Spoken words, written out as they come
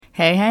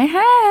Hey, hey,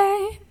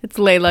 hey! It's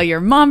Layla, your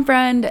mom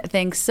friend.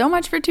 Thanks so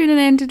much for tuning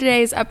in to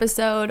today's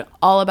episode,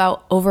 all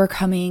about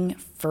overcoming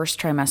first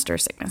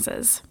trimester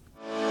sicknesses.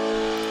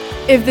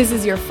 If this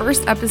is your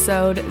first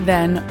episode,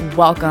 then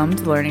welcome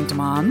to the Learning to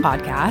Mom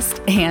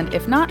podcast. And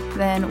if not,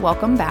 then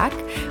welcome back.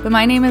 But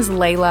my name is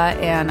Layla,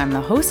 and I'm the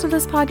host of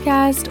this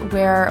podcast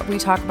where we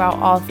talk about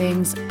all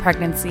things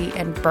pregnancy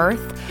and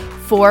birth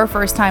for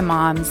first-time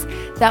moms.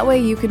 That way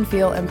you can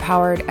feel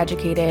empowered,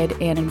 educated,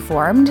 and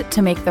informed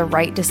to make the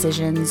right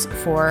decisions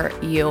for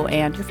you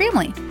and your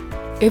family.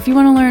 If you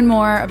want to learn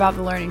more about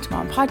the Learning to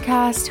Mom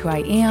podcast, who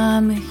I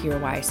am, hear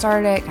why I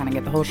started it, kind of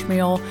get the whole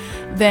spiel,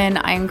 then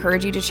I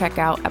encourage you to check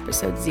out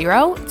episode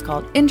 0. It's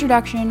called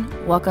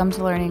Introduction. Welcome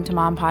to Learning to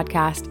Mom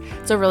podcast.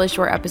 It's a really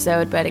short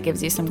episode, but it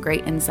gives you some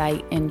great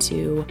insight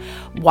into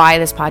why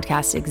this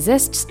podcast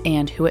exists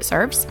and who it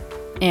serves.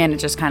 And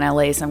it just kind of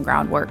lays some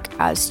groundwork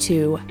as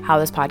to how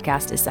this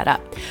podcast is set up.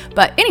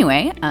 But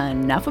anyway,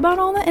 enough about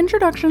all the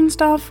introduction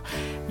stuff.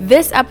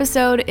 This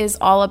episode is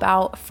all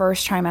about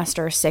first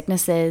trimester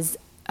sicknesses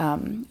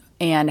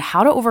and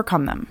how to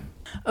overcome them.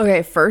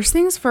 Okay, first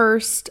things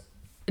first,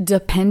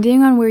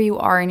 depending on where you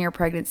are in your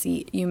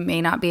pregnancy, you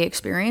may not be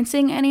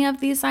experiencing any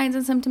of these signs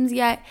and symptoms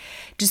yet,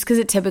 just because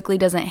it typically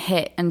doesn't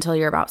hit until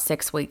you're about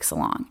 6 weeks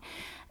along.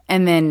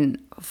 And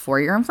then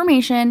for your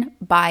information,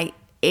 by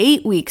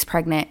 8 weeks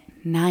pregnant,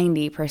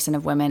 90%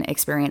 of women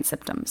experience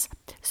symptoms.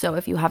 So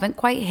if you haven't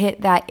quite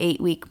hit that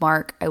 8-week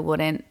mark, I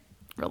wouldn't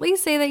really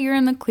say that you're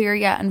in the clear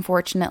yet,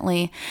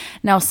 unfortunately.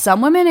 Now,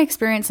 some women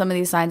experience some of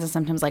these signs and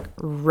symptoms like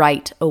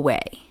right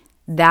away.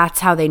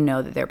 That's how they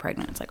know that they're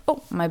pregnant. It's like,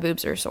 oh, my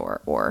boobs are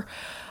sore, or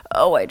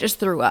oh, I just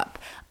threw up.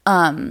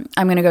 I'm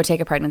going to go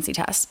take a pregnancy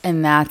test.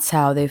 And that's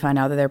how they find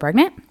out that they're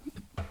pregnant.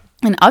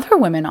 And other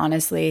women,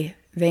 honestly,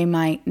 they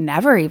might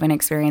never even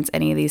experience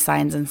any of these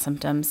signs and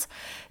symptoms.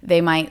 They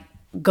might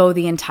go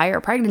the entire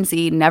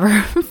pregnancy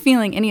never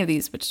feeling any of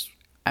these, which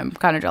I'm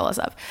kind of jealous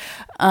of.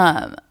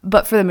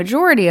 But for the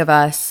majority of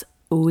us,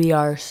 we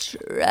are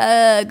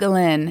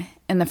struggling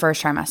in the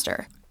first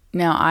trimester.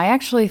 Now, I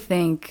actually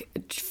think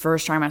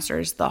first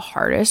trimester is the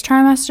hardest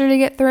trimester to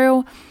get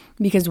through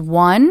because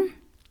 1,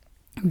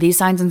 these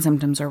signs and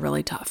symptoms are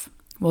really tough.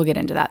 We'll get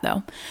into that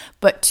though.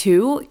 But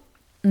 2,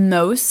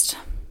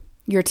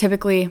 you're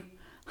typically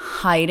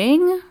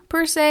hiding,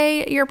 per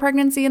se, your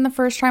pregnancy in the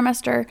first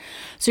trimester.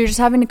 So you're just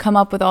having to come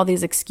up with all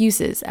these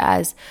excuses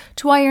as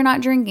to why you're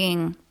not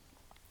drinking,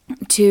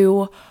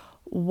 to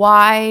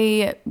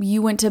why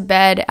you went to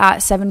bed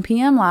at 7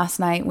 p.m. last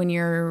night when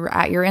you're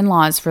at your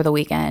in-laws for the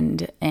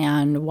weekend,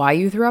 and why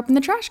you threw up in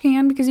the trash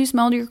can because you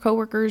smelled your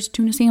coworker's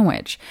tuna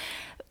sandwich.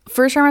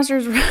 First trimester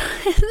is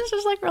it's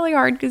just like really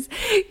hard because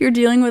you're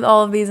dealing with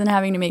all of these and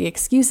having to make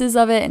excuses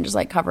of it and just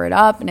like cover it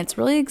up, and it's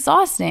really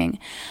exhausting.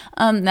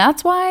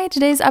 That's why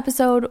today's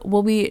episode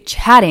will be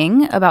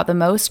chatting about the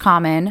most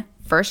common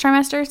first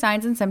trimester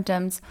signs and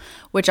symptoms,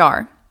 which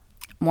are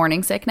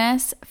morning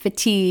sickness,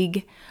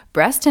 fatigue,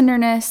 breast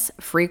tenderness,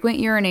 frequent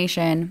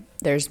urination,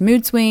 there's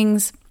mood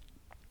swings,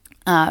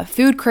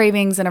 food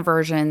cravings and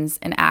aversions,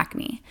 and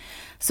acne.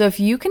 So if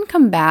you can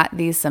combat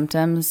these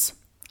symptoms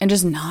and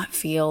just not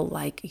feel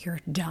like you're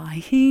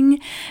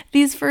dying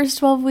these first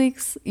 12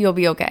 weeks, you'll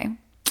be okay.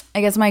 I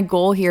guess my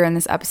goal here in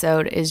this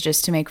episode is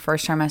just to make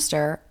first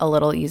trimester a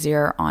little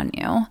easier on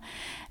you.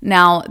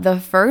 Now, the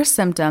first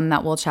symptom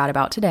that we'll chat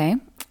about today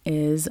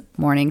is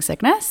morning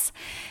sickness.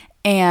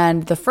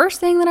 And the first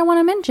thing that I want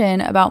to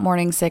mention about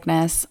morning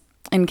sickness,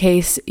 in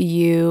case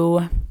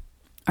you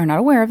are not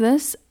aware of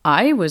this,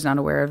 I was not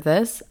aware of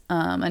this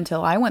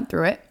until I went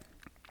through it,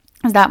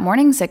 is that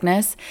morning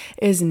sickness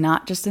is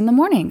not just in the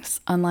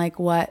mornings, unlike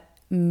what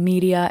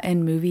media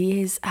and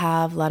movies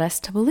have led us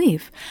to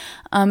believe.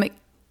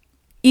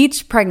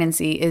 Each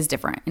pregnancy is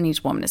different and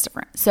each woman is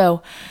different.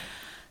 So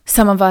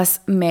some of us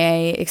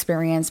may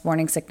experience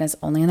morning sickness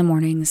only in the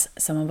mornings.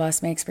 Some of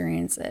us may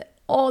experience it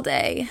all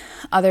day.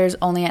 Others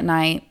only at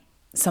night.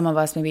 Some of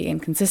us may be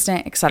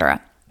inconsistent,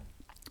 etc.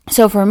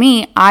 So for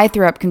me, I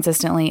threw up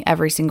consistently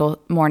every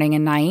single morning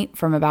and night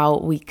from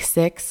about week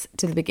 6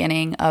 to the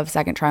beginning of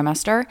second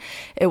trimester.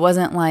 It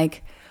wasn't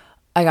like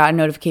I got a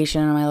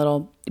notification on my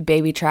little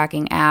baby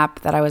tracking app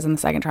that I was in the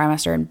second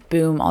trimester and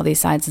boom, all these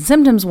signs and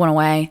symptoms went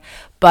away.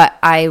 But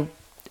I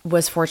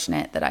was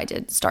fortunate that I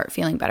did start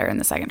feeling better in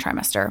the second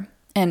trimester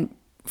and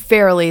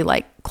fairly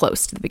like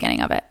close to the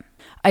beginning of it.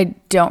 I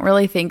don't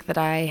really think that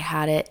I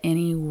had it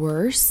any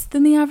worse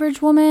than the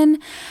average woman.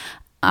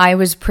 I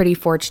was pretty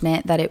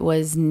fortunate that it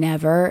was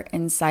never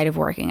inside of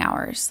working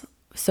hours.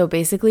 So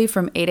basically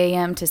from 8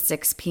 a.m. to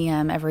 6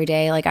 p.m. every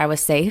day, like I was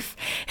safe.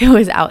 It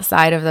was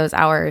outside of those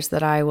hours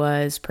that I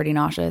was pretty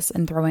nauseous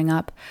and throwing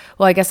up.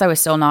 Well, I guess I was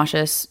still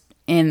nauseous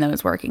in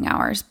those working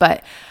hours,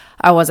 but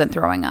I wasn't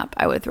throwing up.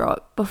 I would throw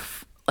up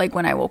like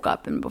when I woke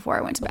up and before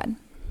I went to bed.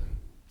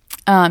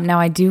 Now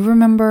I do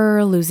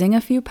remember losing a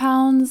few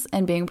pounds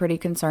and being pretty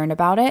concerned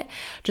about it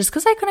just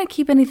because I couldn't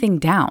keep anything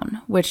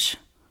down, which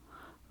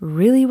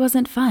really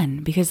wasn't fun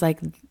because like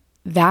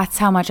that's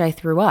how much I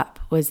threw up,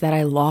 was that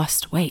I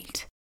lost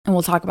weight. And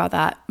we'll talk about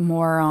that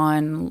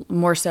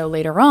more so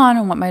later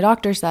on what my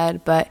doctor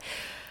said. But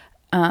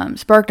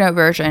Spark Note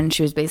version,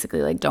 she was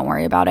basically like, don't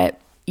worry about it.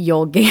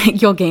 You'll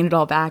gain it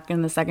all back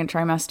in the second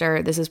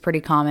trimester. This is pretty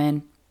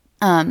common.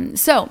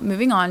 So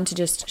moving on to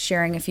just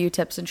sharing a few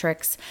tips and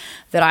tricks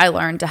that I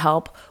learned to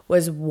help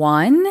was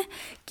 1,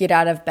 get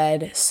out of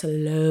bed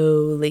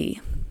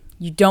slowly.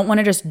 You don't want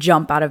to just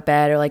jump out of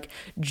bed or like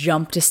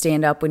jump to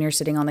stand up when you're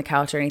sitting on the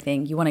couch or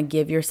anything. You want to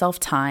give yourself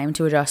time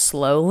to adjust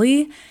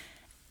slowly.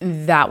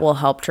 That will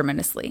help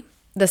tremendously.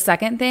 The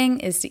second thing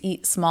is to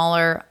eat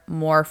smaller,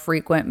 more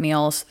frequent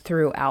meals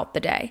throughout the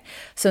day.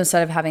 So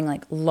instead of having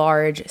like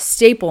large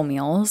staple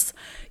meals,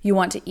 you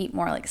want to eat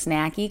more like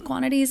snacky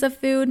quantities of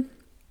food.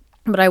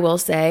 But I will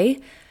say,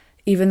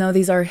 even though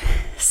these are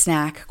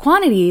snack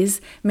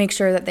quantities, make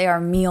sure that they are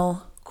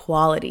meal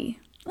quality.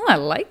 Oh, I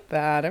like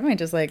that. I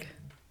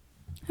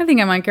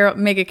think I might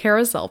make a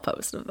carousel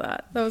post of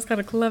that. That was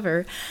kind of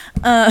clever.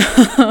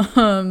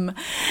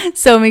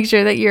 So make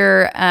sure that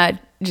you're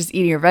just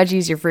eating your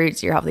veggies, your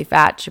fruits, your healthy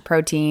fats, your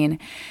protein.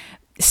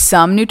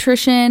 Some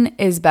nutrition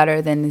is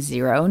better than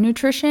zero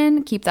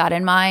nutrition. Keep that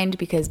in mind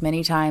because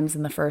many times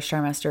in the first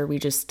trimester,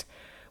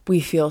 we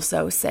feel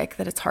so sick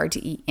that it's hard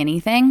to eat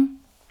anything.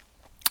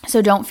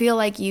 So don't feel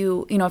like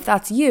if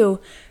that's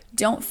you,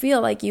 don't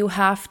feel like you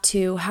have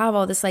to have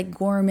all this like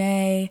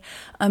gourmet,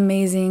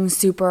 amazing,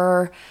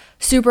 super,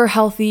 super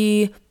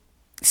healthy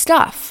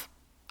stuff.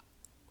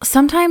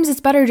 Sometimes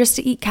it's better just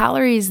to eat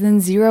calories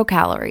than 0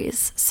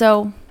 calories.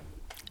 So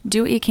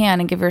do what you can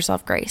and give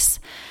yourself grace.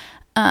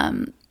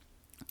 I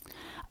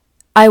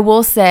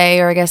will say,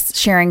 or I guess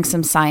sharing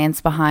some science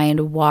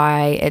behind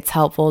why it's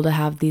helpful to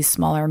have these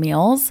smaller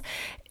meals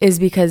is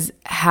because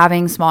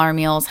having smaller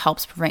meals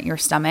helps prevent your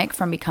stomach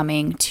from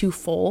becoming too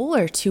full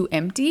or too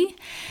empty.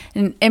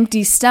 An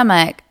empty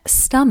stomach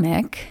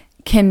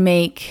can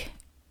make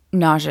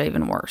nausea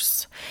even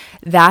worse.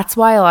 That's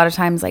why a lot of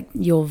times like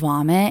you'll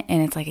vomit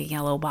and it's like a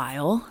yellow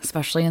bile,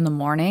 especially in the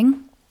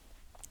morning.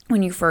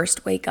 When you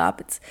first wake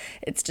up,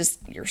 it's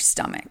just your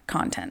stomach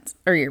contents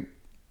or your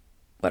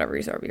whatever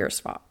your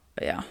spot.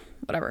 Yeah,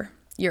 whatever.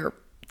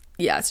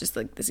 It's just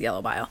like this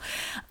yellow bile.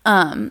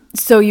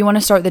 So you want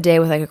to start the day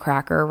with like a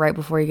cracker right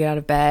before you get out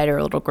of bed or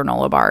a little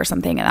granola bar or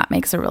something, and that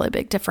makes a really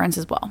big difference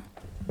as well.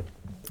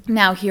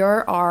 Now,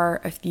 here are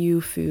a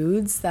few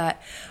foods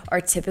that are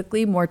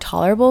typically more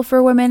tolerable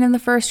for women in the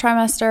first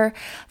trimester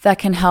that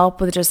can help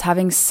with just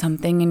having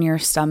something in your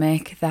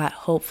stomach that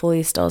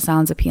hopefully still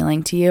sounds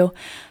appealing to you.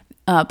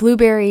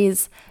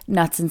 Blueberries,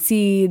 nuts and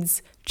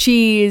seeds,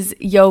 cheese,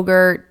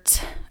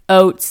 yogurt,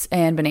 oats,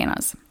 and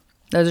bananas.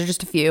 Those are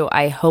just a few.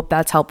 I hope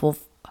that's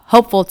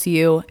helpful to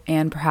you,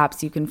 and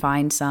perhaps you can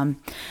find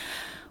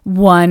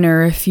one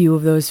or a few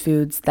of those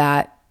foods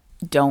that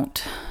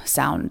don't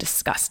sound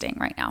disgusting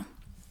right now.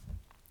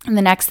 And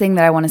the next thing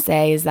that I want to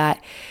say is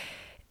that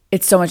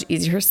it's so much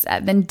easier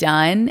said than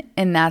done,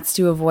 and that's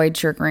to avoid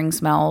triggering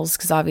smells,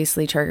 because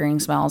obviously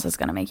triggering smells is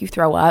going to make you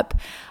throw up.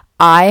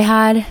 I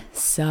had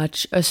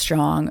such a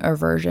strong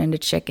aversion to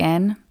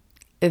chicken.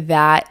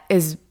 That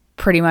is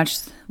pretty much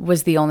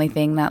was the only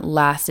thing that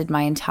lasted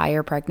my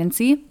entire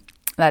pregnancy.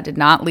 That did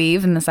not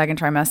leave in the second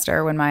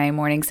trimester when my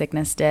morning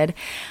sickness did.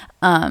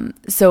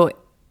 So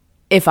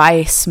if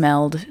I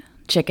smelled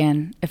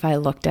chicken, if I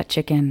looked at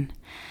chicken,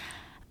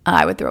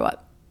 I would throw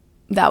up.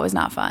 That was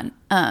not fun.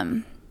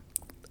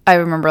 I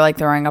remember like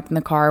throwing up in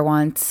the car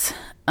once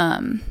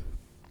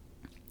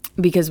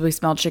because we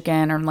smelled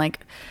chicken, or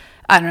like,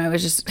 I don't know, it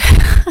was just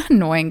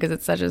annoying because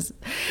it's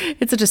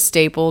such a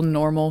staple,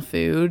 normal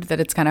food that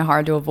it's kind of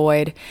hard to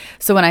avoid.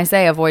 So when I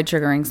say avoid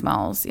triggering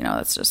smells,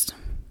 that's just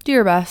do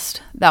your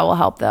best. That will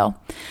help though.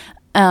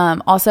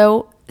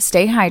 Also,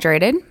 stay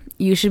hydrated.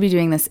 You should be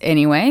doing this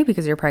anyway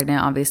because you're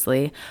pregnant,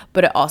 obviously,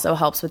 but it also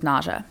helps with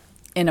nausea.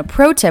 And a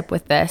pro tip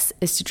with this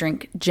is to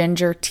drink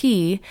ginger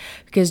tea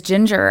because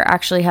ginger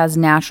actually has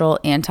natural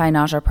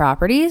anti-nausea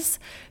properties.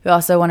 You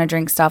also want to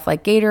drink stuff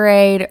like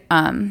Gatorade,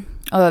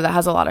 although that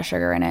has a lot of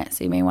sugar in it,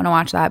 so you may want to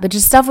watch that. But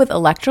just stuff with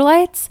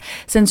electrolytes,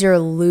 since you're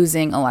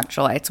losing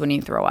electrolytes when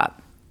you throw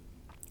up.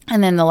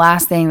 And then the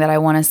last thing that I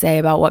want to say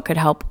about what could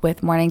help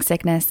with morning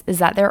sickness is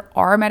that there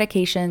are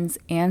medications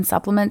and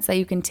supplements that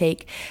you can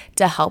take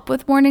to help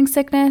with morning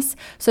sickness.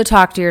 So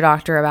talk to your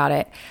doctor about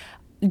it.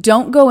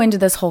 Don't go into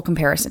this whole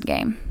comparison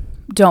game.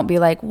 Don't be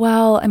like,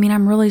 well,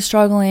 I'm really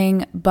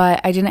struggling, but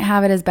I didn't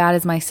have it as bad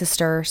as my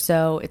sister,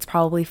 so it's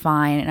probably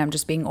fine, and I'm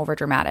just being over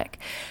dramatic.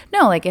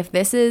 No, like if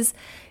this is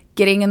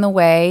getting in the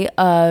way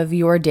of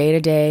your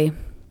day-to-day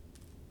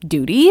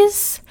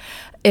duties,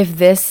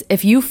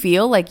 if you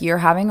feel like you're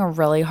having a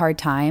really hard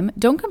time,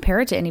 don't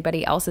compare it to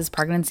anybody else's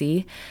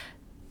pregnancy.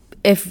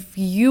 If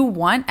you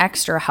want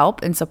extra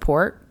help and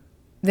support,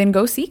 then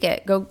go seek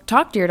it. Go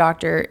talk to your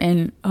doctor,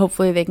 and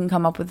hopefully they can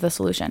come up with a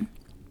solution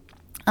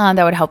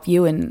that would help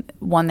you and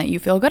one that you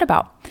feel good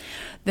about.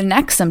 The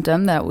next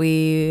symptom that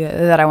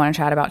I want to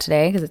chat about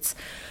today, because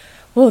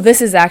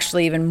this is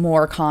actually even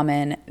more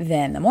common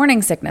than the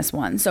morning sickness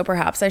one, so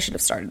perhaps I should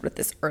have started with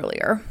this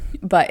earlier,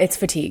 but it's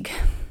fatigue.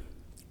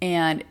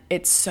 And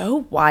it's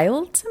so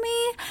wild to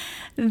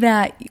me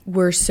that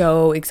we're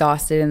so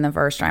exhausted in the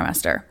first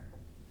trimester.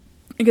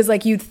 Because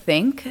like you'd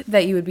think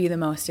that you would be the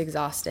most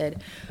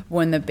exhausted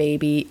when the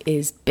baby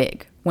is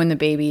big, when the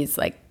baby is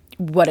like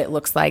what it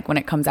looks like when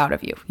it comes out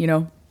of you, you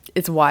know?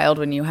 It's wild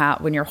when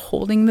you're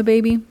holding the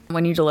baby,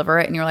 when you deliver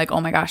it and you're like,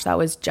 oh my gosh, that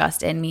was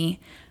just in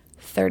me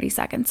 30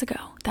 seconds ago.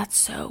 That's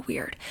so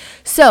weird.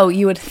 So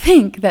you would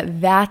think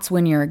that that's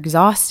when you're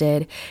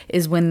exhausted,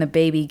 is when the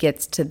baby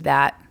gets to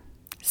that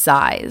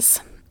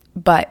size.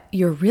 But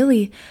you're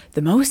really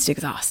the most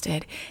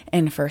exhausted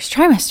in first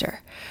trimester,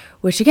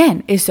 which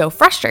again is so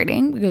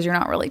frustrating because you're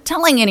not really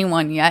telling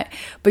anyone yet,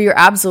 but you're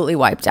absolutely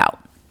wiped out.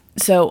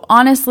 So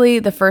honestly,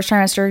 the first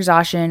trimester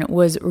exhaustion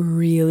was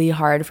really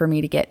hard for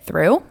me to get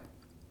through.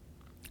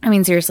 I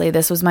mean, seriously,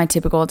 this was my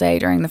typical day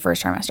during the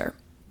first trimester.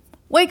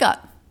 Wake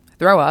up,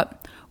 throw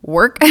up,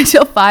 work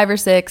until 5 or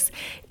 6,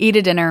 eat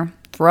a dinner,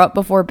 throw up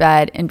before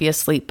bed, and be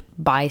asleep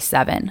by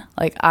 7.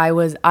 Like I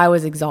was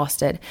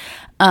exhausted.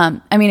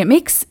 I mean, it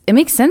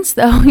makes sense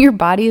though. Your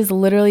body is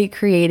literally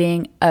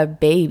creating a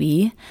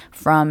baby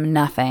from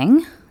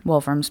nothing. Well,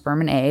 from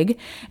sperm and egg,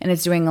 and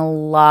it's doing a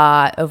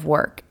lot of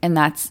work. And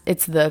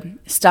it's the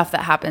stuff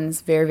that happens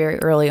very, very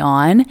early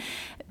on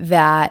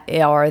that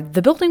are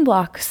the building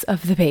blocks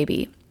of the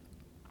baby.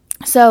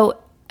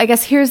 So I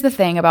guess here's the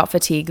thing about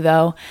fatigue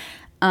though.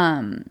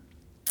 I'm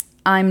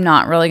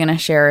not really going to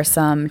share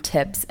some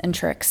tips and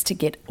tricks to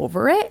get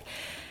over it,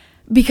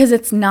 because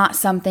it's not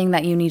something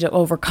that you need to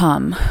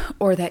overcome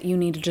or that you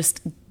need to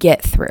just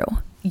get through.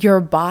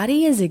 Your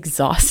body is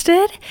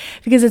exhausted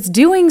because it's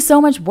doing so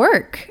much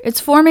work.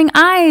 It's forming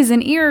eyes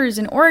and ears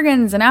and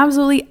organs and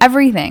absolutely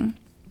everything.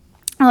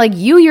 Like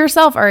you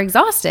yourself are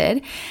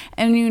exhausted,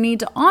 and you need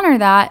to honor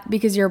that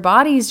because your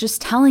body is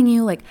just telling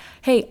you like,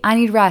 hey, I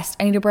need rest.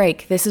 I need a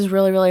break. This is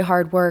really, really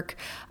hard work.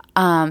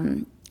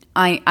 I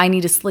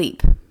need to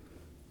sleep.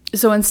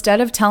 So instead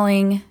of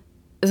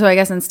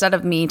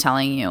me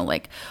telling you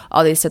like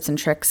all these tips and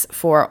tricks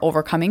for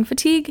overcoming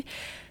fatigue,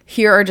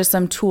 here are just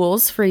some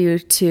tools for you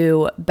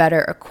to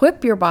better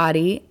equip your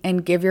body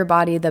and give your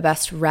body the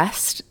best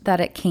rest that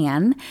it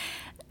can.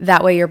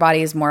 That way your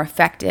body is more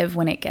effective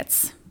when it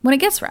gets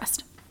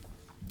rest.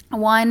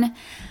 1,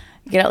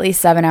 get at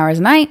least 7 hours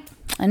a night.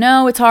 I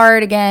know it's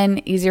hard,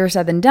 again, easier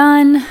said than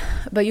done,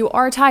 but you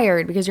are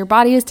tired because your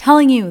body is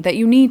telling you that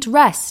you need to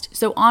rest.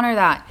 So honor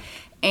that.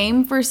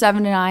 Aim for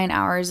 7 to 9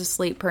 hours of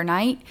sleep per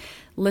night.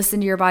 Listen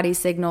to your body's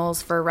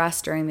signals for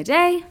rest during the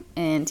day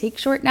and take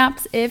short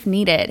naps if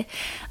needed.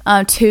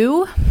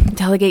 2,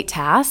 delegate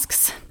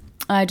tasks.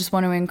 I just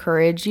want to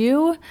encourage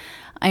you.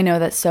 I know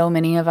that so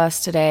many of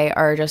us today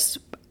are just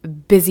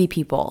busy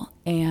people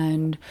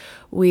and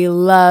we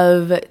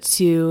love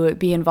to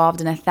be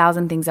involved in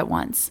 1,000 things at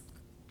once.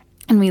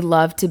 And we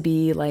love to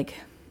be like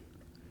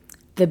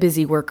the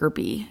busy worker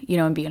bee,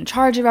 and be in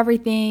charge of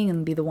everything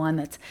and be the one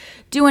that's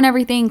doing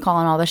everything,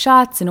 calling all the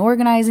shots and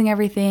organizing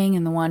everything,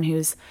 and the one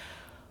who's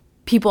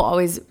people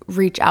always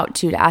reach out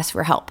to ask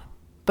for help.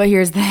 But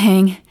here's the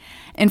thing.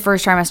 In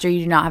first trimester,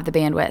 you do not have the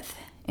bandwidth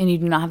and you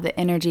do not have the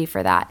energy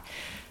for that.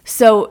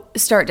 So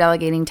start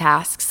delegating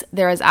tasks.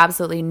 There is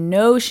absolutely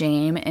no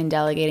shame in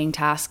delegating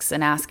tasks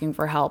and asking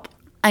for help.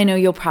 I know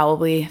you'll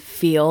probably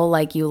feel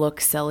like you look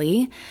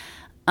silly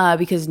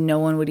because no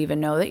one would even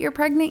know that you're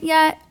pregnant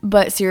yet.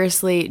 But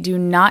seriously, do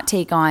not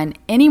take on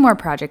any more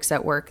projects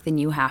at work than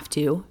you have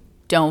to.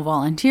 Don't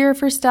volunteer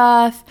for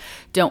stuff.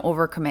 Don't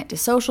overcommit to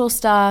social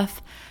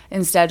stuff.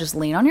 Instead, just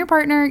lean on your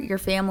partner, your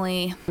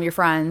family, your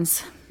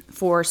friends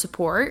for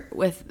support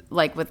with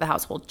the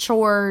household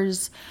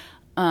chores,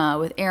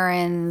 with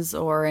errands,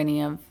 or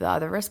any of the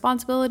other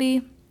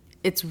responsibility.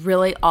 It's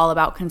really all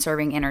about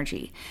conserving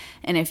energy.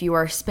 And if you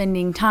are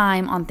spending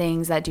time on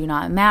things that do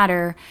not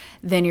matter,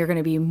 then you're going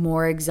to be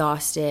more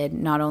exhausted,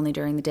 not only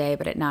during the day,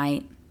 but at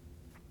night.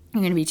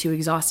 You're going to be too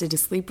exhausted to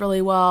sleep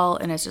really well.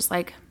 And it's just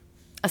like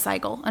a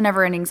cycle, a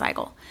never-ending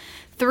cycle.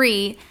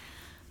 3,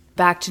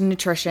 back to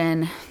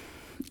nutrition.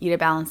 Eat a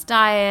balanced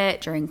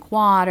diet, drink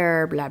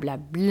water, blah, blah,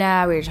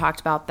 blah. We already talked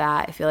about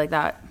that. I feel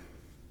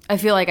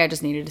like I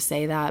just needed to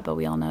say that, but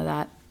we all know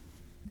that.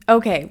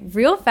 Okay,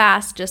 real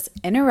fast, just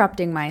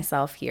interrupting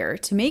myself here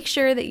to make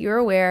sure that you're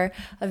aware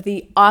of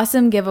the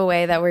awesome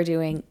giveaway that we're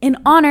doing in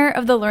honor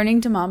of the Learning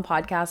to Mom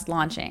podcast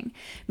launching.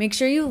 Make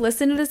sure you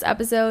listen to this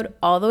episode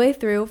all the way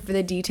through for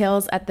the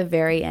details at the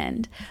very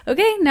end.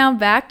 Okay, now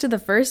back to the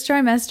first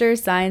trimester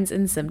signs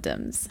and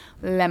symptoms.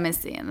 Let me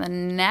see. The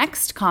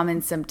next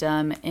common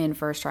symptom in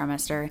first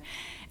trimester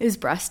is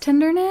breast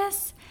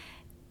tenderness.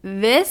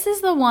 This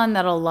is the one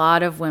that a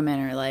lot of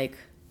women are like,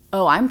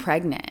 oh, I'm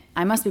pregnant.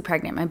 I must be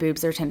pregnant. My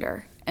boobs are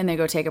tender. And they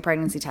go take a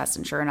pregnancy test,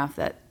 and sure enough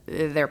that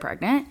they're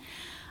pregnant.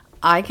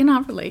 I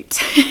cannot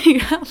relate,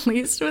 at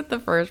least with the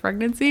first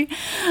pregnancy.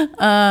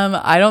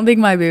 I don't think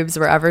my boobs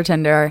were ever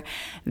tender.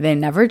 They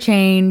never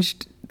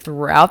changed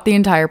throughout the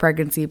entire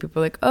pregnancy.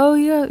 People are like, oh,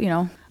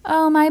 yeah,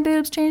 oh, my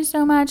boobs changed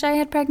so much. I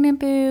had pregnant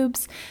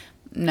boobs.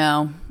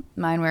 No,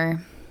 mine were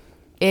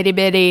itty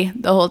bitty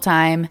the whole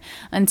time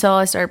until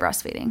I started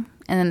breastfeeding,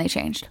 and then they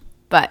changed.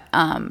 but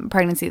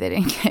pregnancy, they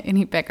didn't get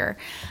any bigger.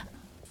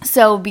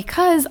 So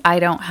because I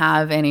don't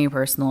have any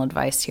personal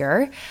advice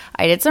here,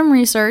 I did some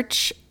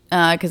research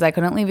because I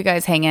couldn't leave you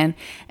guys hanging,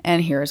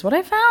 and here's what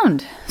I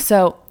found.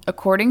 So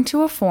according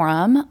to a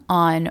forum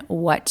on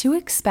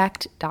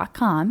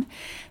whattoexpect.com,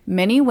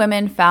 many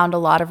women found a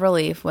lot of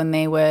relief when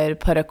they would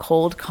put a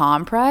cold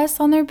compress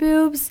on their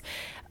boobs,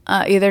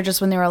 either just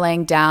when they were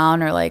laying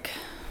down or like,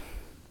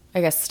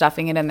 I guess,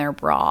 stuffing it in their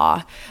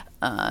bra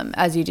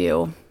as you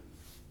do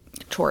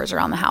chores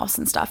around the house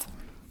and stuff.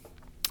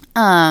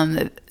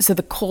 So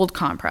the cold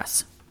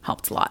compress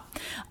helped a lot.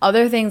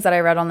 Other things that I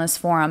read on this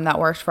forum that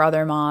worked for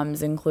other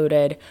moms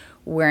included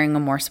wearing a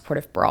more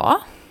supportive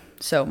bra.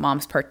 So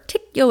moms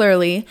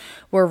particularly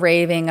were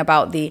raving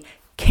about the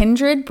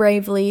Kindred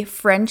Bravely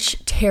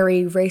French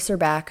Terry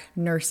Racerback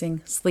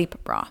Nursing Sleep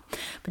Bra.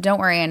 But don't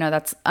worry, I know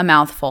that's a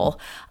mouthful.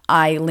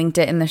 I linked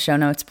it in the show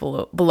notes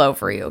below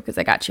for you because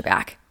I got you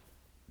back.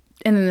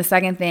 And then the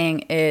second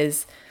thing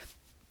is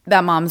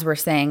that moms were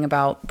saying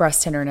about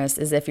breast tenderness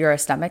is if you're a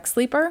stomach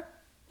sleeper,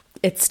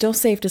 it's still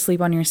safe to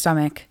sleep on your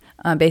stomach,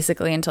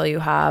 basically until you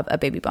have a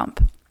baby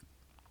bump,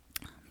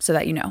 so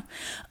that you know.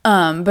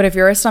 But if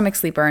you're a stomach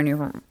sleeper and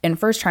you're in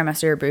first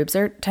trimester, your boobs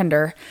are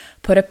tender,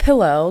 put a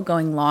pillow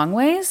going long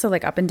ways, so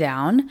like up and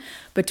down,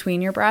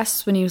 between your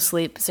breasts when you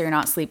sleep so you're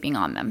not sleeping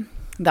on them.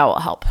 That will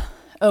help.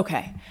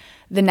 Okay,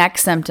 the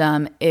next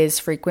symptom is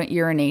frequent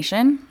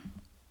urination.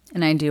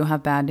 And I do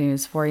have bad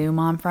news for you,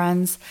 mom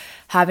friends.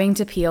 Having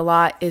to pee a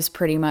lot is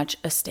pretty much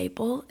a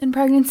staple in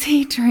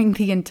pregnancy during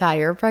the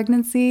entire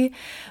pregnancy.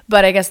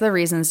 But I guess the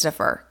reasons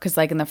differ because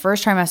like in the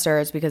first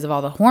trimester, it's because of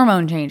all the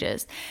hormone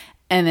changes.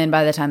 And then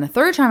by the time the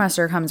third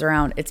trimester comes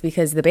around, it's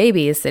because the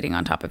baby is sitting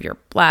on top of your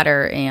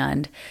bladder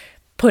and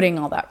putting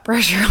all that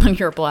pressure on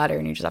your bladder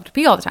and you just have to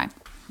pee all the time.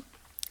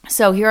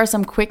 So here are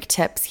some quick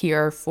tips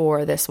here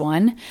for this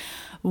one.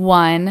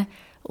 1,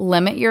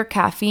 limit your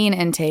caffeine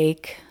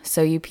intake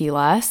so you pee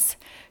less.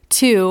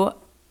 2,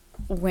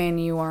 when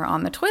you are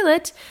on the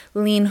toilet,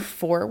 lean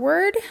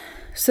forward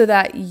so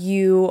that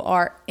you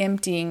are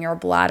emptying your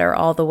bladder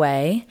all the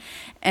way.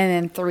 And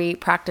then 3,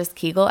 practice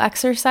Kegel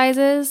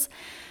exercises.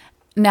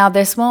 Now,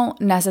 this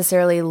won't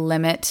necessarily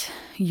limit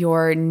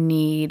your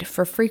need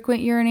for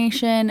frequent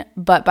urination,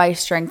 but by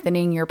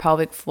strengthening your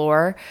pelvic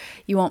floor,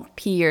 you won't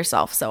pee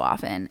yourself so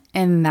often.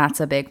 And that's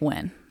a big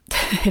win.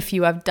 If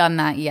you have done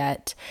that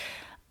yet,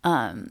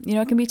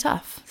 it can be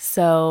tough.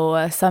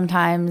 So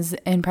sometimes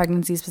in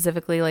pregnancy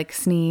specifically, like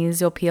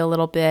sneeze, you'll pee a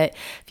little bit.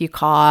 If you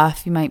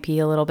cough, you might pee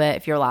a little bit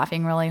if you're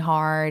laughing really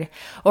hard,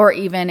 or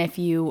even if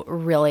you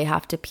really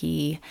have to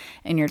pee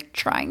and you're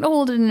trying to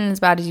hold it in as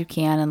bad as you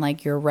can and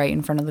like you're right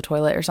in front of the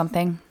toilet or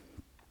something.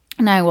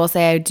 And I will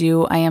say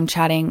I am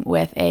chatting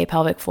with a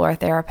pelvic floor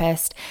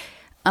therapist.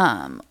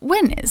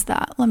 When is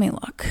that? Let me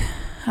look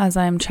as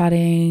I'm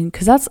chatting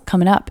because that's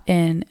coming up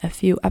in a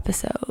few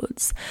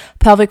episodes.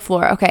 Pelvic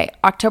floor. Okay.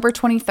 October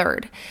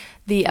 23rd,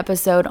 the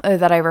episode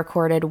that I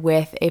recorded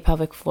with a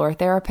pelvic floor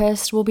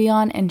therapist will be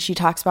on, and she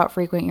talks about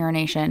frequent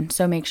urination.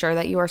 So make sure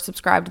that you are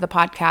subscribed to the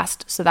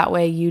podcast so that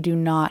way you do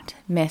not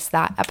miss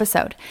that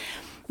episode.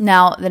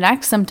 Now, the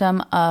next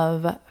symptom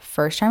of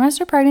first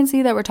trimester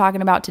pregnancy that we're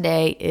talking about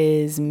today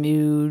is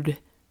mood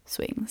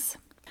swings.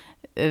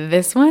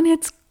 This one,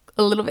 it's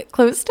a little bit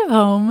close to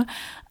home.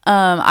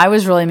 I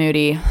was really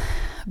moody,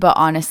 but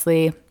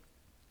honestly,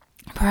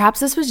 perhaps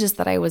this was just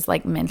that I was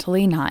like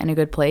mentally not in a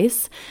good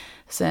place.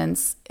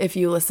 Since if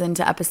you listen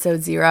to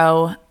episode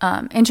 0,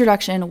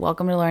 introduction,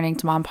 welcome to Learning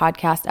to Mom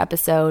podcast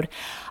episode,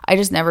 I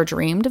just never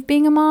dreamed of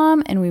being a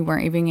mom and we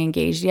weren't even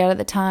engaged yet at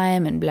the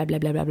time and blah, blah,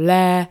 blah, blah,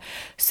 blah.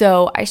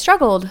 So I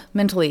struggled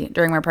mentally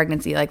during my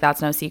pregnancy. Like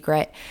that's no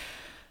secret.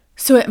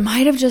 So it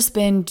might have just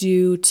been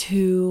due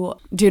to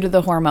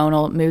the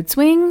hormonal mood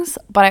swings,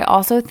 but I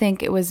also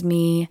think it was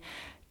me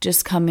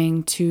just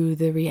coming to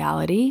the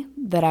reality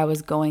that I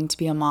was going to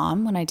be a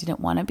mom when I didn't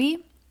want to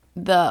be.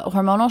 The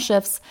hormonal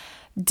shifts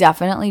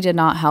definitely did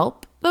not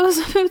help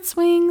those mood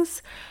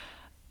swings.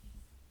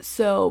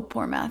 So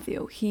poor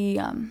Matthew, he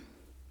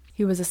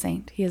was a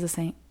saint. He is a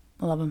saint.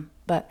 I love him.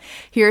 But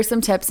here are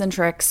some tips and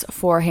tricks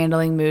for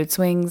handling mood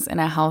swings in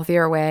a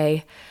healthier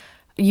way.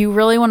 You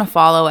really want to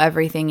follow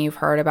everything you've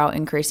heard about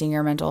increasing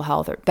your mental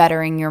health or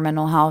bettering your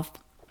mental health.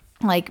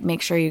 Like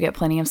make sure you get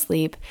plenty of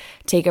sleep,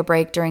 take a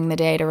break during the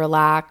day to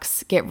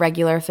relax, get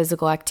regular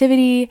physical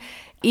activity,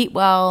 eat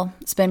well,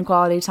 spend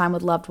quality time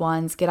with loved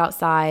ones, get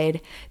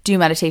outside, do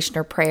meditation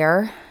or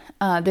prayer.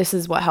 This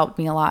is what helped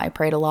me a lot. I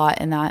prayed a lot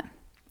and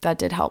that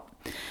did help.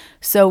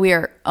 So we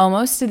are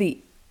almost to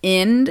the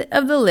end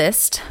of the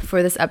list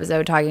for this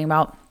episode talking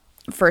about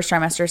first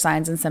trimester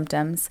signs and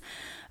symptoms.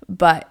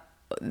 But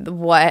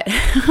what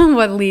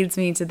leads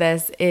me to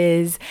this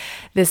is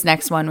this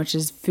next one, which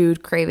is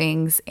food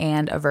cravings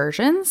and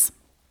aversions.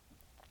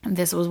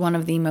 This was one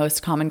of the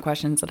most common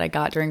questions that I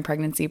got during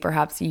pregnancy.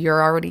 Perhaps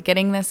you're already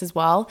getting this as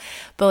well,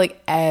 but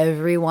like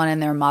everyone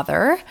and their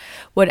mother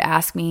would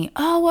ask me,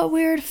 oh, what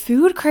weird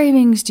food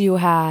cravings do you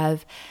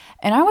have?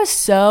 And I was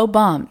so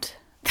bummed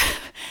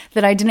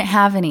that I didn't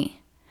have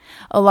any.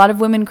 A lot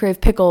of women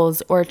crave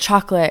pickles or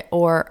chocolate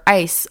or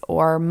ice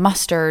or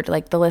mustard.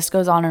 Like the list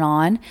goes on and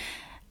on.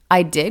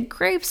 I did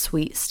crave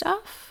sweet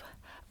stuff,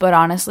 but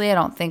honestly, I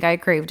don't think I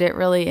craved it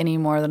really any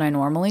more than I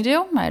normally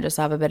do. I just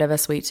have a bit of a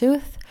sweet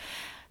tooth.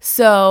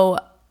 So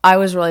I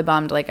was really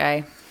bummed. Like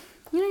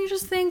you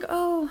just think,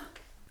 oh,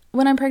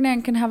 when I'm pregnant,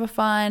 I can have a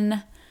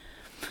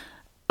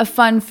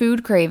fun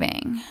food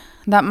craving.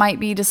 That might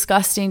be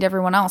disgusting to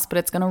everyone else, but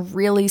it's going to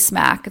really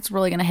smack. It's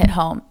really going to hit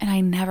home. And I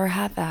never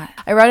had that.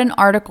 I read an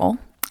article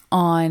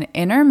on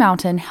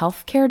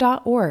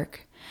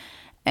intermountainhealthcare.org,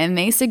 and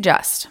they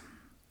suggest,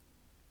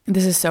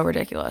 this is so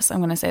ridiculous. I'm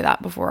going to say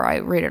that before I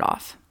read it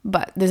off,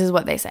 but this is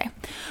what they say.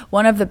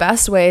 One of the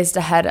best ways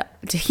to head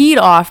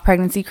off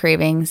pregnancy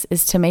cravings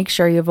is to make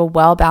sure you have a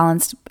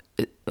well-balanced,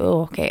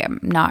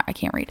 I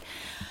can't read.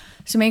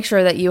 So make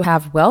sure that you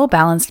have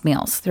well-balanced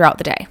meals throughout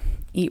the day.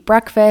 Eat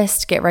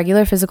breakfast, get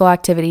regular physical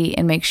activity,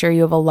 and make sure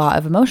you have a lot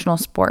of emotional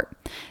support.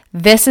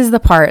 This is the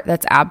part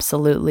that's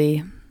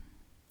absolutely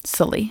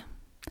silly.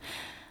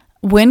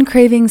 When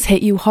cravings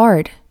hit you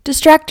hard,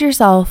 distract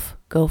yourself,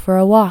 go for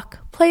a walk,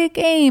 play a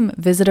game,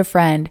 visit a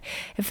friend.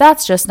 If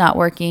that's just not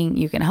working,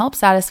 you can help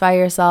satisfy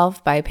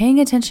yourself by paying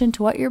attention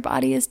to what your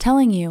body is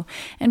telling you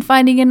and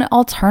finding an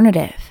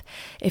alternative.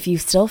 If you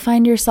still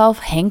find yourself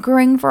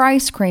hankering for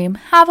ice cream,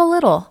 have a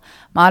little.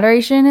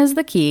 Moderation is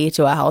the key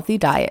to a healthy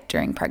diet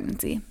during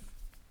pregnancy.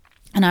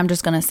 And I'm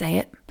just going to say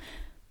it,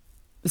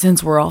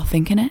 since we're all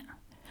thinking it.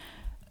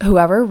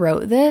 Whoever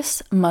wrote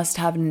this must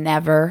have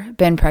never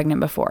been pregnant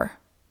before.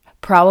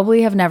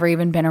 Probably have never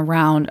even been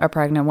around a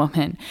pregnant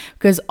woman,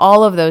 because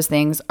all of those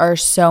things are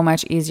so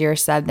much easier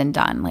said than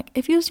done. Like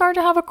if you start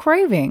to have a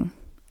craving,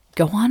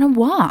 go on a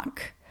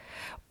walk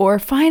or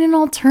find an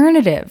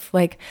alternative.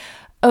 Like,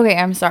 okay,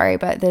 I'm sorry,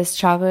 but this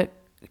chocolate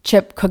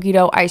chip cookie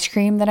dough ice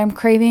cream that I'm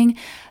craving,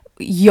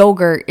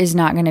 yogurt is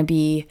not going to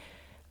do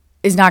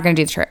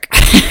the trick.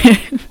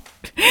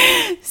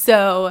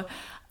 So,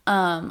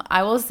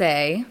 I will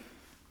say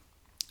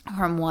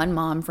from one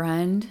mom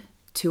friend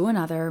to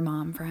another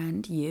mom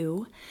friend,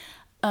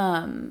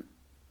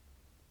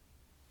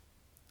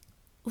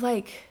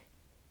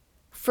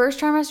 first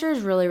trimester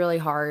is really, really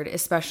hard,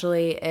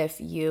 especially if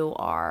you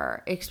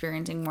are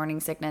experiencing morning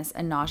sickness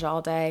and nausea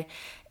all day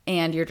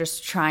and you're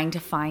just trying to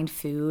find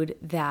food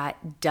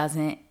that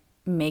doesn't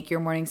make your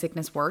morning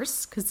sickness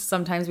worse, because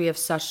sometimes we have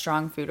such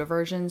strong food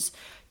aversions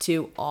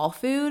to all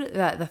food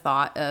that the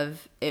thought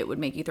of it would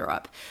make you throw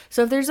up.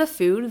 So if there's a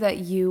food that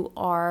you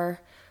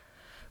are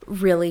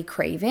really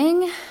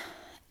craving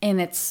and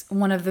it's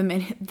one of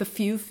the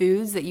few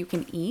foods that you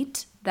can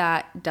eat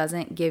that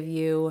doesn't give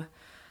you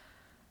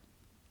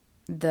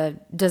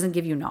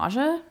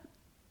nausea,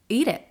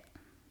 eat it.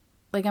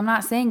 Like, I'm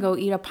not saying go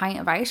eat a pint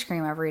of ice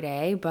cream every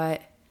day,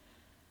 but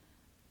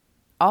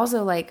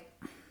also, I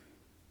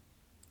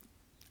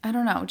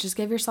don't know, just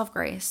give yourself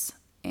grace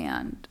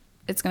and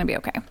it's going to be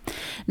okay.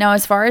 Now,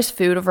 as far as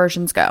food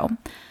aversions go,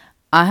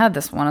 I had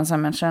this one, as I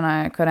mentioned,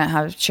 I couldn't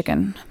have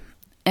chicken,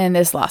 and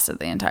this lasted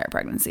the entire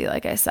pregnancy,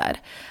 like I said.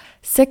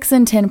 6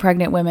 in 10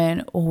 pregnant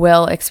women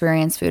will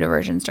experience food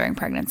aversions during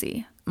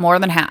pregnancy, more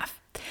than half.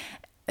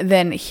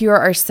 Then here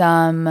are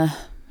some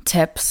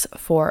tips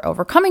for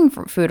overcoming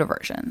food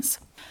aversions.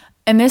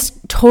 And this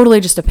totally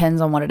just depends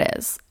on what it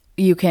is.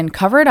 You can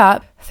cover it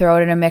up, throw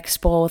it in a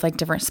mixed bowl with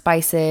different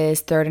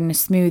spices, throw it in a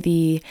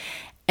smoothie,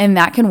 and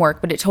that can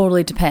work, but it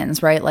totally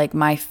depends, right? Like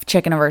my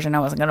chicken aversion, I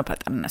wasn't going to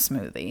put that in a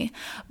smoothie,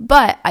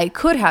 but I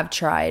could have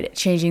tried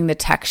changing the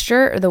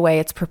texture or the way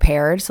it's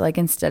prepared. So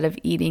instead of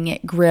eating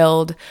it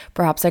grilled,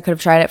 perhaps I could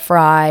have tried it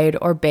fried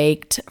or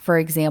baked, for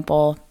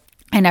example.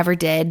 I never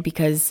did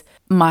because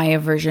my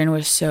aversion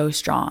was so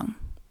strong.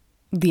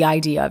 The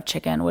idea of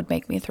chicken would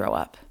make me throw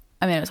up.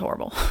 I mean, it was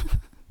horrible.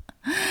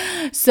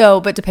 So,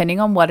 but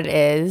depending on what it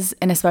is,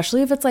 and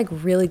especially if it's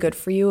really good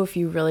for you, if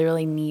you really,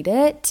 really need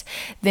it,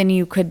 then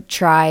you could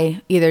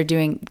try either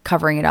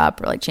covering it up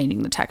or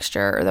changing the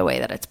texture or the way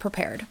that it's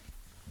prepared.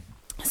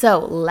 So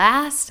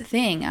last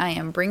thing I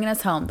am bringing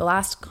us home, the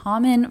last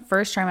common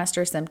first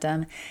trimester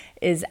symptom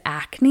is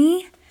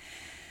acne.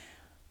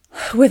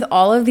 With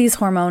all of these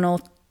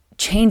hormonal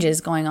changes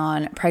going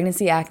on,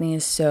 pregnancy acne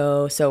is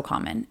so, so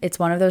common. It's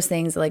one of those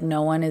things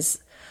no one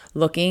is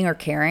looking or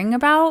caring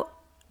about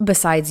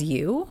besides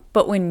you,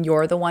 but when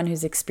you're the one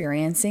who's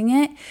experiencing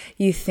it,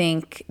 you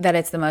think that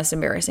it's the most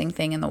embarrassing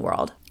thing in the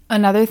world.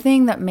 Another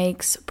thing that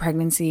makes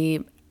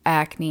pregnancy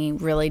acne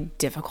really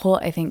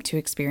difficult, I think, to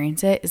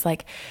experience it is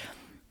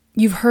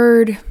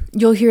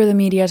you'll hear the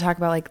media talk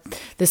about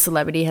the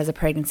celebrity has a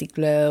pregnancy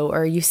glow,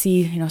 or you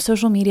see,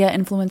 social media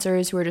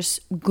influencers who are just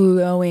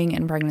glowing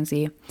in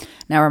pregnancy.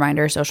 Now,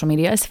 reminder, social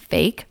media is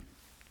fake,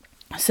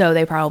 so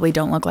they probably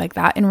don't look like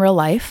that in real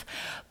life,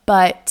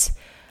 but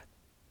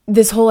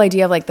this whole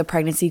idea of the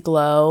pregnancy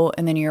glow,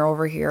 and then you're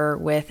over here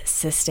with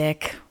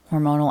cystic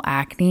hormonal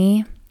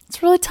acne,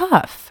 it's really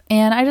tough.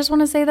 And I just want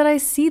to say that I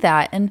see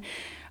that,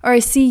 or I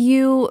see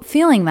you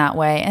feeling that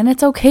way, and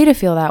it's okay to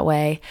feel that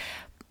way.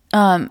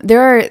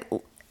 There are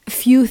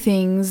few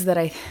things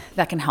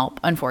that can help.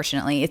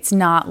 Unfortunately, it's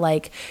not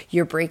like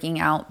you're breaking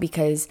out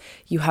because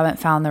you haven't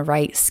found the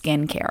right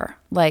skincare.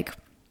 Like,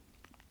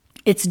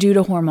 it's due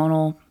to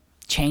hormonal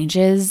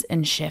changes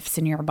and shifts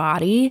in your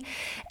body,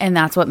 and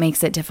that's what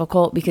makes it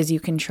difficult, because you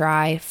can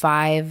try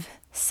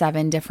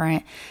 5-7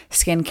 different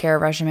skincare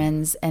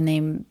regimens and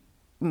they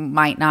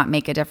might not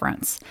make a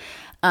difference,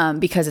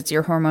 because it's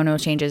your hormonal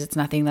changes. It's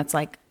nothing that's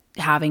like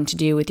having to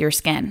do with your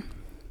skin,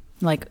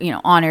 like,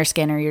 on your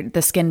skin or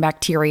the skin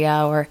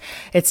bacteria, or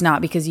it's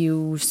not because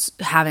you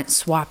haven't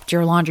swapped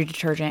your laundry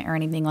detergent or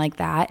anything like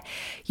that.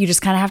 You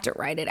just kind of have to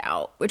ride it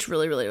out, which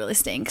really, really, really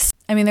stinks.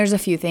 I mean, there's a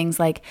few things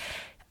like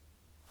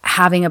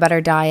having a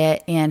better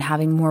diet and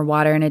having more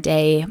water in a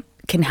day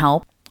can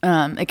help.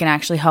 It can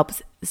actually help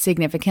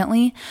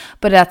significantly,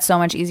 but that's so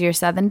much easier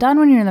said than done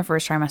when you're in the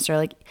first trimester.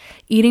 Like,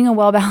 eating a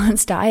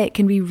well-balanced diet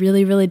can be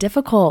really, really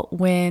difficult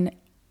when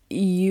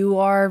you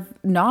are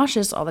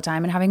nauseous all the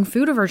time and having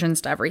food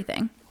aversions to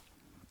everything.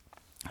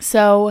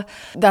 So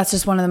that's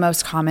just one of the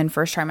most common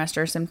first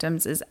trimester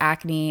symptoms is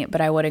acne,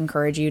 but I would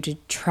encourage you to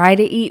try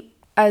to eat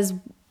as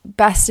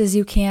best as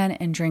you can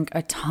and drink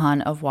a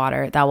ton of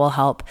water. That will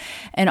help.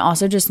 And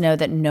also just know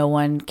that no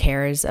one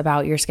cares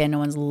about your skin. No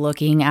one's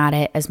looking at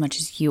it as much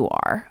as you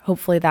are.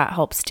 Hopefully that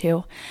helps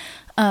too.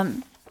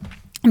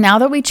 Now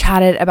that we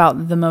chatted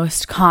about the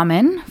most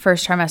common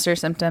first trimester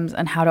symptoms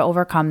and how to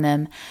overcome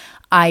them,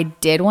 I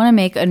did want to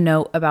make a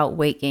note about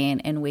weight gain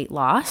and weight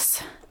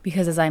loss,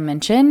 because as I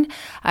mentioned,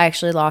 I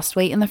actually lost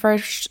weight in the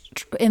first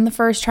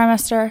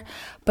trimester,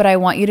 but I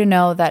want you to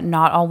know that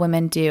not all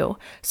women do.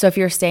 So if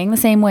you're staying the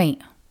same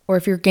weight or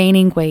if you're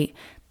gaining weight,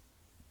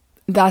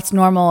 that's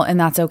normal and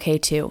that's okay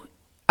too.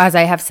 As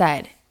I have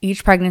said,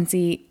 each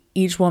pregnancy,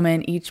 each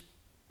woman, each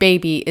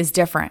baby is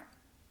different.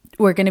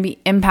 We're going to be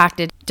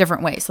impacted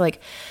different ways. So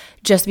like,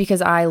 just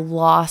because I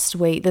lost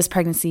weight this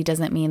pregnancy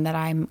doesn't mean that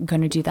I'm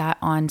going to do that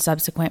on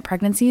subsequent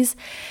pregnancies,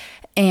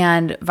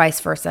 and vice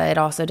versa. It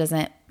also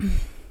doesn't,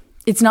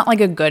 it's not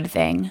like a good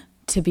thing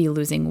to be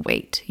losing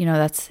weight.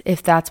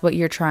 If that's what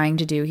you're trying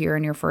to do here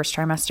in your first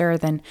trimester,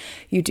 then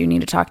you do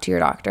need to talk to your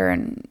doctor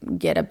and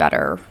get a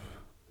better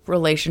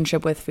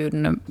relationship with food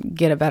and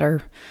get a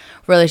better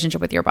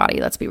relationship with your body.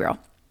 Let's be real.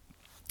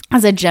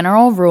 As a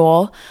general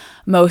rule,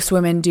 most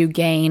women do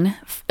gain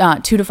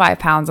 2 to 5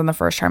 pounds in the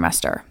first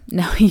trimester.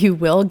 Now, you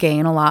will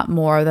gain a lot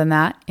more than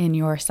that in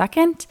your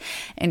second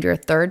and your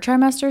third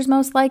trimesters,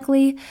 most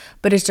likely,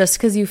 but it's just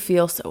because you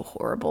feel so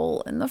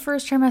horrible in the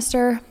first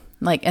trimester,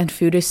 and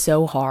food is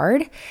so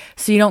hard,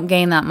 so you don't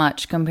gain that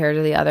much compared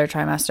to the other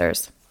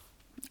trimesters.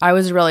 I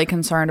was really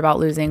concerned about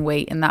losing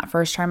weight in that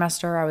first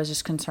trimester. I was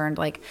just concerned,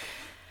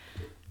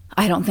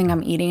 I don't think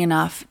I'm eating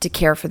enough to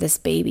care for this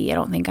baby. I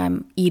don't think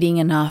I'm eating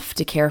enough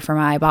to care for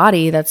my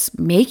body that's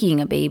making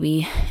a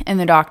baby. And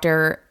the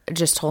doctor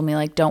just told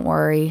me, don't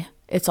worry,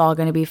 it's all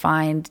going to be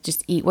fine.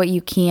 Just eat what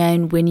you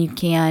can when you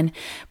can.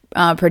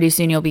 Pretty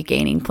soon you'll be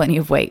gaining plenty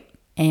of weight.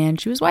 And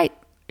she was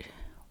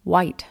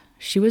white.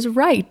 She was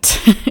right.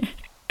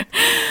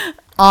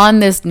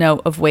 On this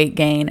note of weight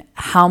gain,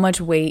 how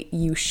much weight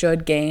you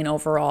should gain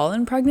overall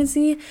in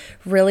pregnancy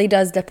really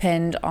does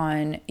depend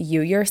on you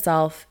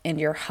yourself and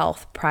your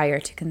health prior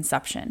to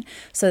conception.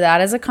 So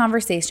that is a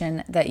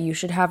conversation that you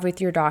should have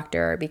with your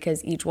doctor,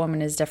 because each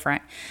woman is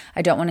different.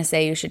 I don't want to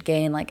say you should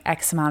gain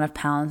X amount of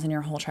pounds in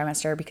your whole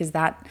trimester, because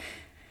that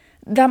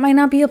might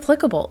not be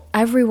applicable.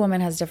 Every woman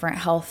has different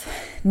health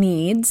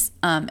needs,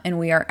 and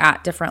we are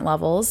at different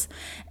levels.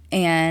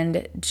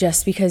 And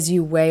just because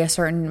you weigh a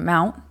certain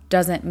amount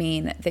doesn't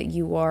mean that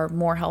you are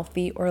more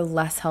healthy or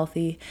less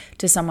healthy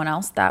to someone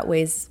else that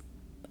weighs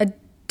a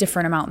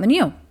different amount than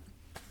you.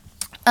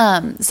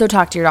 So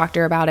talk to your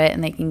doctor about it,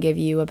 and they can give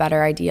you a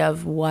better idea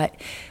of what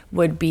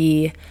would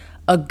be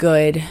a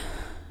good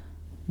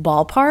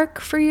ballpark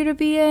for you to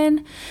be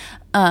in,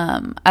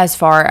 as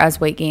far as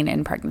weight gain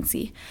in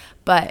pregnancy.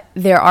 But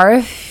there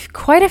are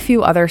quite a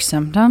few other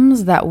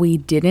symptoms that we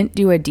didn't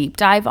do a deep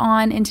dive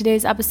on in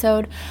today's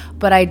episode,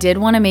 but I did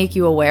want to make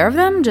you aware of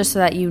them just so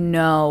that you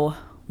know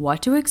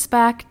what to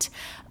expect,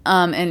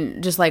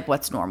 and just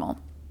what's normal.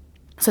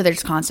 So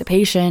there's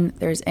constipation,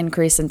 there's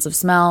increased sense of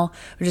smell,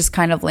 which is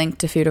kind of linked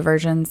to food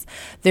aversions.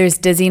 There's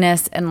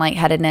dizziness and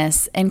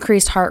lightheadedness,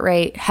 increased heart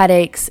rate,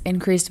 headaches,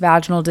 increased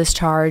vaginal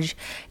discharge,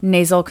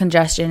 nasal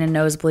congestion and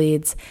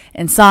nosebleeds,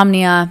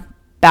 insomnia,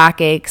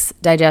 backaches,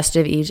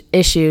 digestive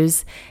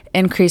issues,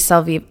 increased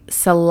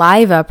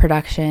saliva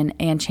production,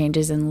 and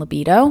changes in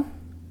libido.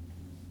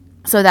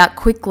 So that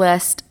quick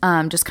list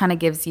just kind of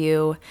gives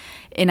you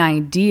an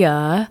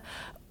idea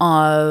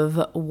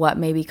of what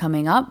may be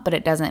coming up, but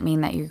it doesn't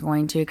mean that you're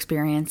going to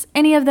experience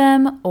any of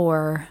them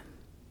or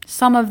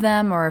some of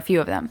them or a few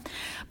of them.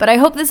 But I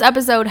hope this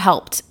episode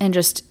helped and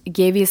just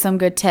gave you some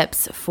good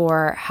tips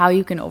for how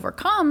you can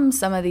overcome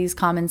some of these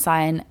common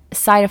side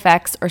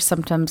effects or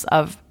symptoms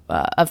of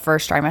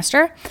first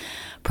trimester.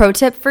 Pro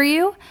tip for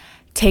you,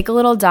 take a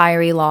little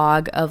diary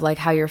log of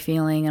how you're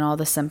feeling and all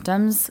the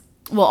symptoms.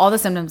 Well, all the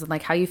symptoms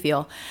and how you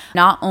feel.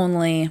 Not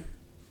only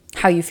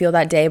how you feel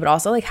that day, but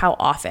also like how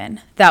often.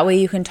 That way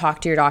you can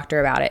talk to your doctor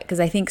about it. Because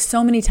I think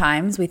so many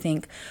times we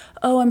think,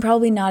 oh, I'm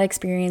probably not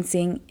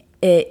experiencing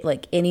it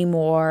like any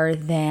more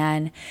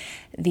than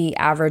the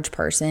average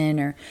person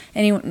or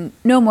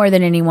no more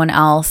than anyone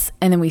else.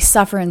 And then we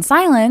suffer in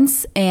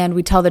silence and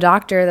we tell the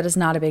doctor that it's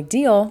not a big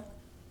deal.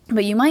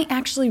 But you might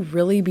actually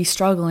really be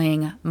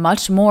struggling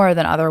much more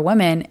than other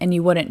women, and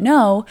you wouldn't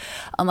know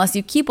unless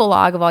you keep a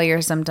log of all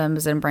your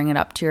symptoms and bring it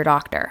up to your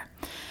doctor.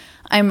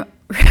 I'm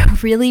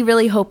really,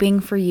 really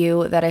hoping for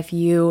you that if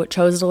you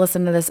chose to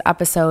listen to this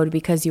episode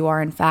because you are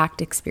in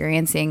fact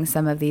experiencing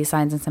some of these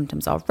signs and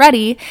symptoms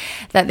already,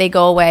 that they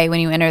go away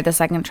when you enter the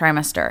second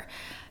trimester.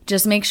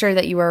 Just make sure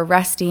that you are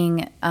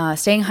resting,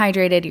 staying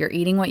hydrated, you're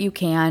eating what you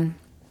can,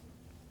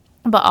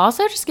 but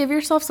also just give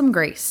yourself some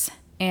grace.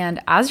 And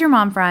as your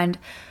mom friend,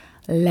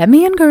 let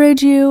me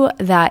encourage you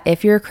that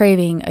if you're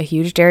craving a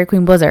huge Dairy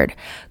Queen Blizzard,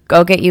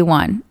 go get you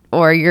one.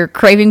 Or you're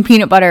craving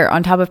peanut butter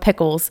on top of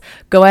pickles,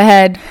 go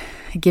ahead,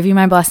 give you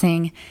my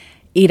blessing,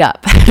 eat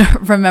up.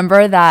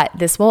 Remember that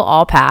this will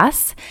all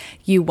pass.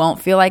 You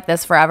won't feel like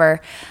this forever.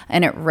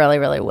 And it really,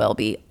 really will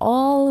be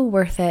all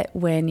worth it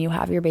when you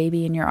have your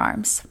baby in your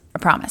arms. I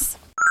promise.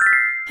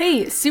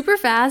 Hey, super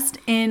fast,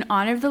 in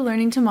honor of the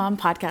Learning to Mom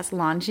podcast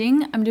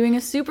launching, I'm doing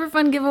a super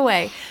fun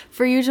giveaway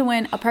for you to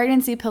win a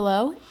pregnancy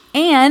pillow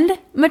and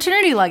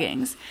maternity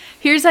leggings.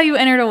 Here's how you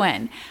enter to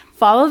win.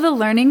 Follow the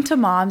Learning to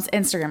Mom's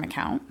Instagram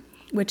account,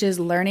 which is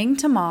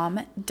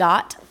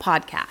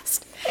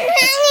learningtomom.podcast.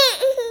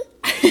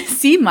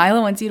 See,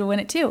 Mila wants you to win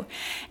it too.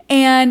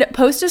 And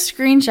post a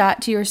screenshot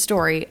to your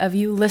story of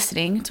you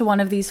listening to one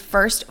of these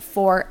first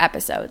 4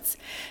 episodes.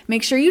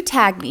 Make sure you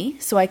tag me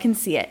so I can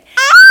see it.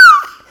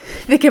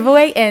 The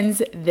giveaway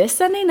ends this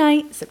Sunday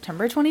night,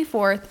 September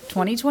 24th,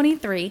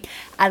 2023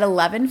 at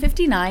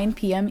 11:59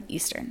 p.m.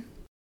 Eastern.